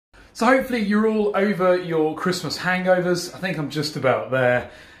So hopefully you're all over your Christmas hangovers. I think I'm just about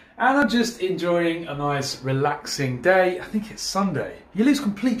there. And I'm just enjoying a nice relaxing day. I think it's Sunday. You lose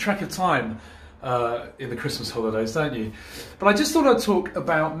complete track of time in the Christmas holidays, don't you? But I just thought I'd talk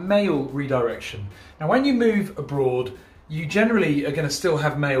about mail redirection. Now when you move abroad, you generally are going to still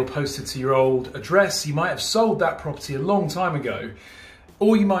have mail posted to your old address. You might have sold that property a long time ago,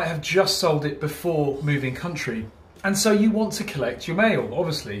 or you might have just sold it before moving country. And so you want to collect your mail,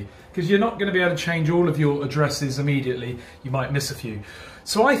 obviously, because you're not going to be able to change all of your addresses immediately. You might miss a few.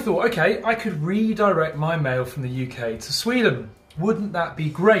 So I thought, okay, I could redirect my mail from the UK to Sweden. Wouldn't that be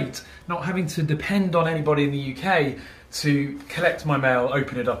great? Not having to depend on anybody in the UK to collect my mail,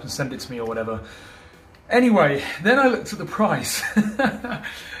 open it up and send it to me or whatever. Anyway, then I looked at the price.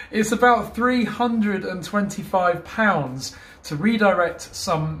 It's about £325 to redirect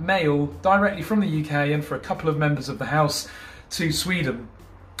some mail directly from the UK and for a couple of members of the house to Sweden.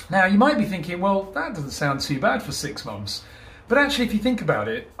 Now you might be thinking, well, that doesn't sound too bad for 6 months. But actually, if you think about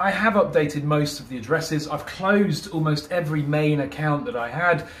it, I have updated most of the addresses. I've closed almost every main account that I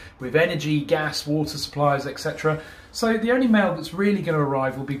had with energy, gas, water supplies, etc. So the only mail that's really going to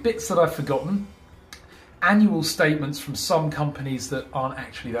arrive will be bits that I've forgotten, annual statements from some companies that aren't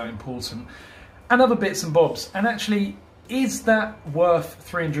actually that important, and other bits and bobs. And actually, is that worth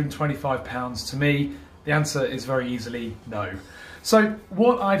 £325 to me? The answer is very easily no. So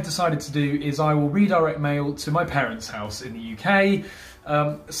what I've decided to do is I will redirect mail to my parents' house in the UK.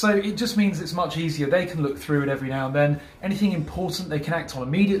 So it just means it's much easier. They can look through it every now and then. Anything important they can act on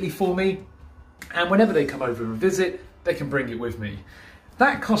immediately for me. And whenever they come over and visit, they can bring it with me.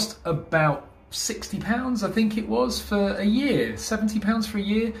 That cost about £60, I think it was, for a year. £70 for a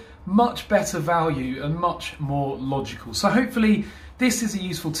year. Much better value and much more logical. So hopefully this is a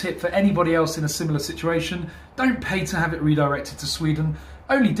useful tip for anybody else in a similar situation. Don't pay to have it redirected to Sweden.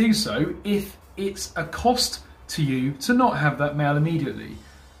 Only do so if it's a cost to you to not have that mail immediately.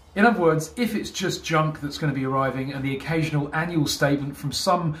 In other words, if it's just junk that's going to be arriving and the occasional annual statement from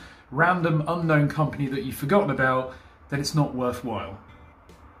some random unknown company that you've forgotten about, then it's not worthwhile.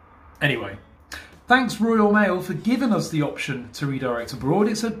 Anyway, thanks Royal Mail for giving us the option to redirect abroad.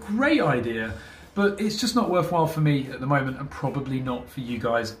 It's a great idea, but it's just not worthwhile for me at the moment and probably not for you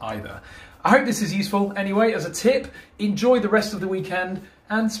guys either. I hope this is useful. Anyway, as a tip, enjoy the rest of the weekend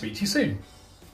and speak to you soon.